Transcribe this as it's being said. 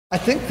I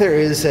think there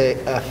is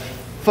a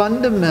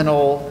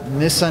fundamental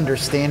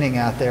misunderstanding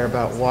out there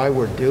about why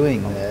we're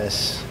doing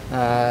this.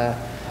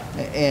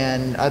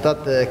 And I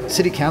thought the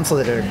City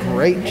Council did a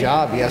great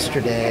job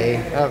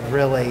yesterday of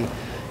really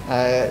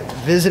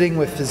visiting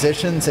with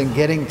physicians and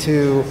getting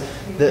to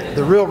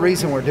the real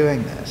reason we're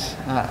doing this.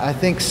 I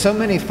think so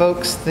many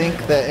folks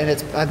think that,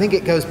 and I think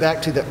it goes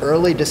back to the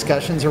early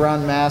discussions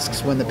around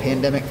masks when the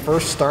pandemic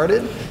first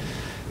started.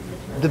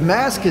 The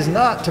mask is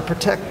not to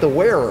protect the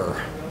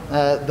wearer.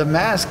 The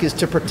mask is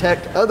to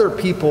protect other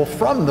people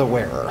from the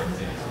wearer.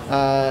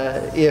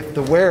 If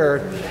the wearer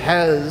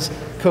has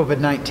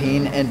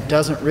COVID-19 and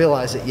doesn't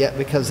realize it yet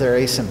because they're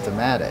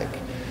asymptomatic.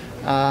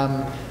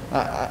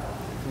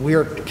 We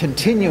are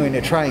continuing to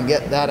try and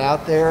get that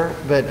out there,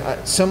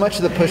 but so much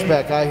of the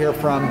pushback I hear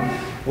from,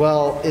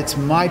 well, it's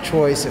my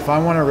choice. If I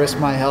want to risk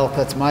my health,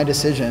 that's my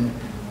decision.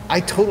 I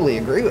totally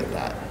agree with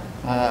that.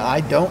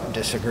 I don't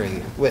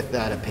disagree with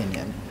that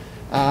opinion.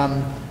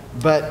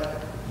 But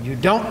you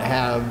don't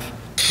have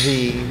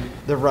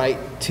the right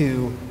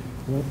to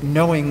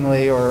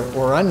knowingly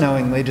or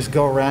unknowingly just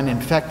go around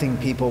infecting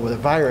people with a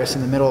virus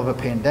in the middle of a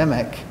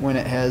pandemic when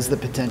it has the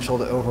potential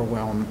to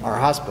overwhelm our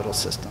hospital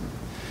system.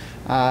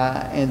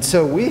 And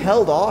so we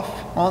held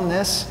off on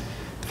this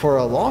for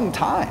a long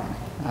time.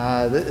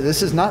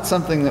 This is not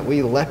something that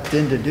we leapt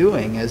into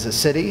doing as a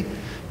city.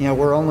 You know,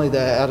 we're only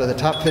out of the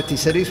top 50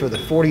 cities, we're the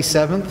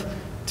 47th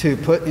to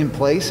put in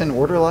place an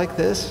order like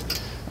this.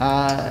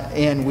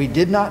 And we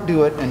did not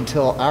do it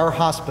until our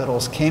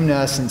hospitals came to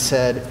us and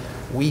said,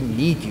 we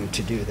need you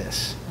to do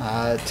this.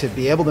 To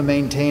be able to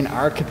maintain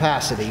our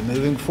capacity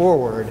moving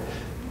forward,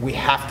 we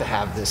have to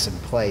have this in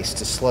place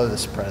to slow the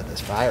spread of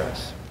this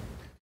virus.